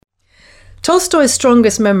Tolstoy's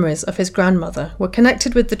strongest memories of his grandmother were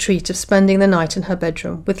connected with the treat of spending the night in her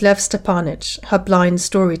bedroom with Lev Stepanich, her blind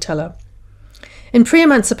storyteller. In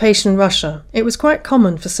pre-emancipation Russia, it was quite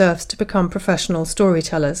common for serfs to become professional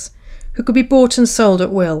storytellers, who could be bought and sold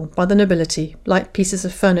at will by the nobility like pieces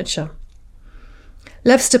of furniture.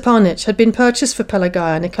 Lev Stepanich had been purchased for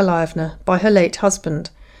Pelagaya Nikolaevna by her late husband,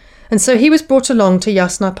 and so he was brought along to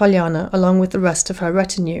Yasna Polyana along with the rest of her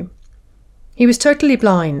retinue. He was totally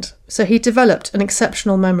blind, so he developed an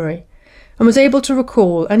exceptional memory and was able to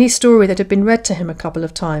recall any story that had been read to him a couple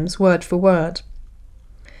of times, word for word.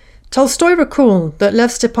 Tolstoy recalled that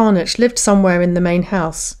Lev Stepanich lived somewhere in the main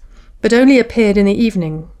house, but only appeared in the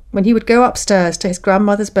evening, when he would go upstairs to his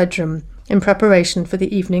grandmother's bedroom in preparation for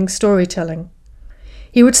the evening's storytelling.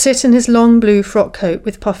 He would sit in his long blue frock coat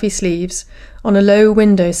with puffy sleeves on a low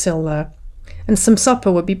window-sill there, and some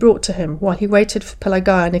supper would be brought to him while he waited for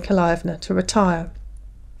Pelagaya Nikolaevna to retire.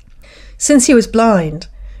 Since he was blind,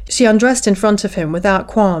 she undressed in front of him without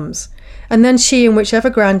qualms, and then she and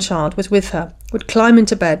whichever grandchild was with her would climb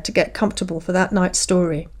into bed to get comfortable for that night's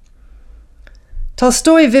story.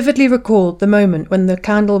 Tolstoy vividly recalled the moment when the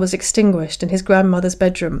candle was extinguished in his grandmother's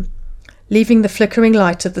bedroom, leaving the flickering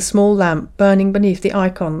light of the small lamp burning beneath the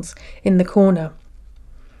icons in the corner.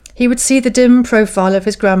 He would see the dim profile of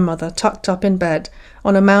his grandmother tucked up in bed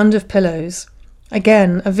on a mound of pillows,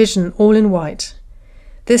 again a vision all in white,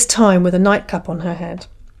 this time with a nightcap on her head.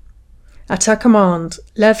 At her command,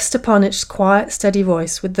 Lev Stepanich's quiet, steady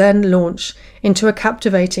voice would then launch into a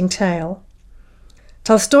captivating tale.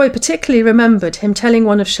 Tolstoy particularly remembered him telling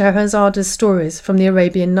one of Scheherazada's stories from the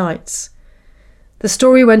Arabian Nights. The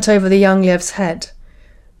story went over the young Lev's head,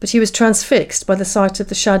 but he was transfixed by the sight of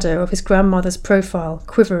the shadow of his grandmother's profile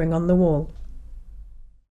quivering on the wall.